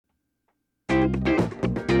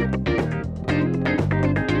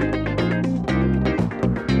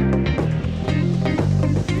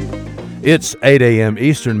It's 8 a.m.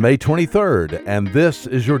 Eastern, May 23rd, and this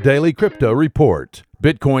is your daily crypto report.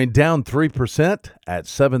 Bitcoin down 3% at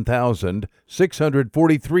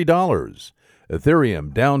 $7,643.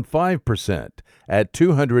 Ethereum down 5% at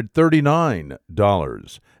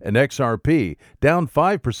 $239. And XRP down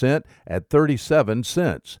 5% at 37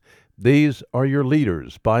 cents. These are your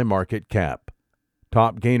leaders by market cap.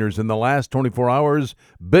 Top gainers in the last 24 hours,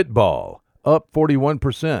 Bitball up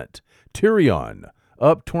 41%, Tyrion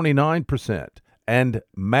up 29%, and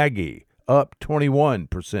Maggie up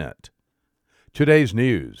 21%. Today's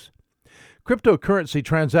news. Cryptocurrency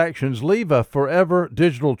transactions leave a forever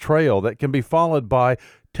digital trail that can be followed by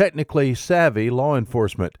technically savvy law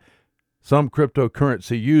enforcement. Some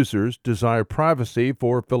cryptocurrency users desire privacy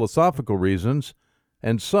for philosophical reasons,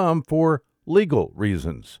 and some for legal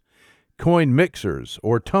reasons. Coin mixers,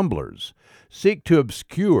 or tumblers, seek to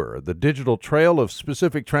obscure the digital trail of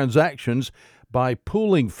specific transactions by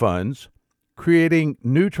pooling funds, creating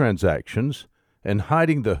new transactions, and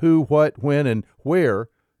hiding the who, what, when, and where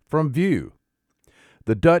from view.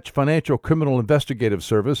 The Dutch Financial Criminal Investigative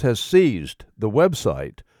Service has seized the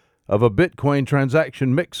website of a Bitcoin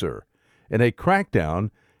transaction mixer in a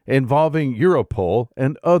crackdown involving Europol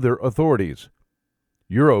and other authorities.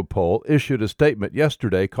 Europol issued a statement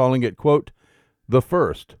yesterday calling it, quote, the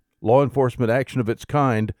first law enforcement action of its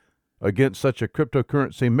kind against such a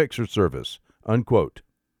cryptocurrency mixer service, unquote.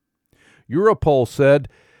 Europol said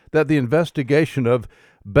that the investigation of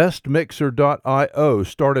bestmixer.io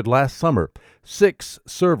started last summer. 6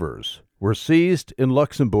 servers were seized in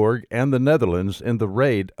Luxembourg and the Netherlands in the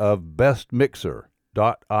raid of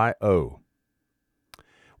bestmixer.io.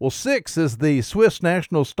 Well, SIX is the Swiss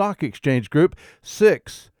National Stock Exchange Group.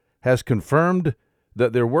 SIX has confirmed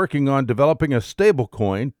that they're working on developing a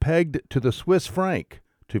stablecoin pegged to the Swiss franc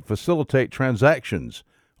to facilitate transactions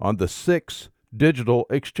on the SIX digital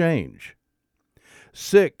exchange.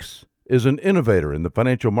 SIX is an innovator in the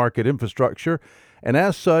financial market infrastructure and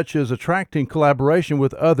as such is attracting collaboration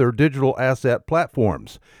with other digital asset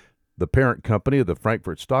platforms. The parent company of the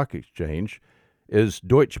Frankfurt Stock Exchange is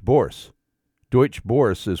Deutsche Börse. Deutsche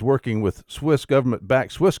Börse is working with Swiss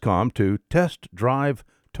government-backed Swisscom to test drive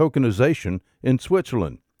tokenization in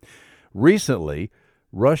Switzerland. Recently,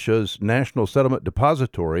 Russia's National Settlement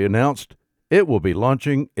Depository announced it will be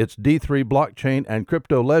launching its D3 blockchain and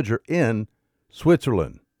crypto ledger in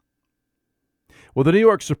Switzerland. Well, the New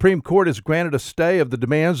York Supreme Court has granted a stay of the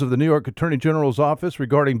demands of the New York Attorney General's office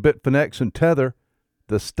regarding Bitfinex and Tether.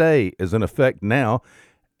 The stay is in effect now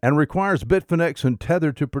and requires Bitfinex and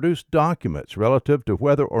Tether to produce documents relative to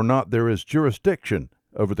whether or not there is jurisdiction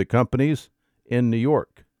over the companies in New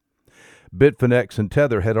York. Bitfinex and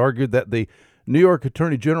Tether had argued that the New York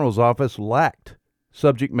Attorney General's office lacked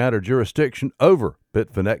subject matter jurisdiction over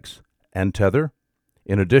Bitfinex and Tether.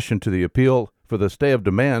 In addition to the appeal for the stay of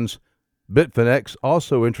demands, Bitfinex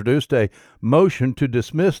also introduced a motion to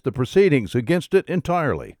dismiss the proceedings against it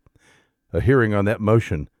entirely. A hearing on that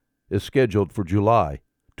motion is scheduled for July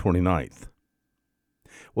 29th.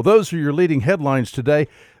 Well, those are your leading headlines today.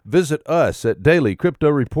 Visit us at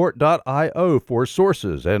dailycryptoreport.io for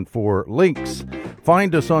sources and for links.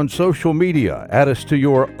 Find us on social media, add us to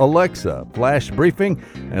your Alexa flash briefing,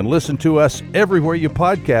 and listen to us everywhere you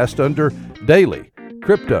podcast under Daily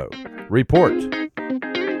Crypto Report.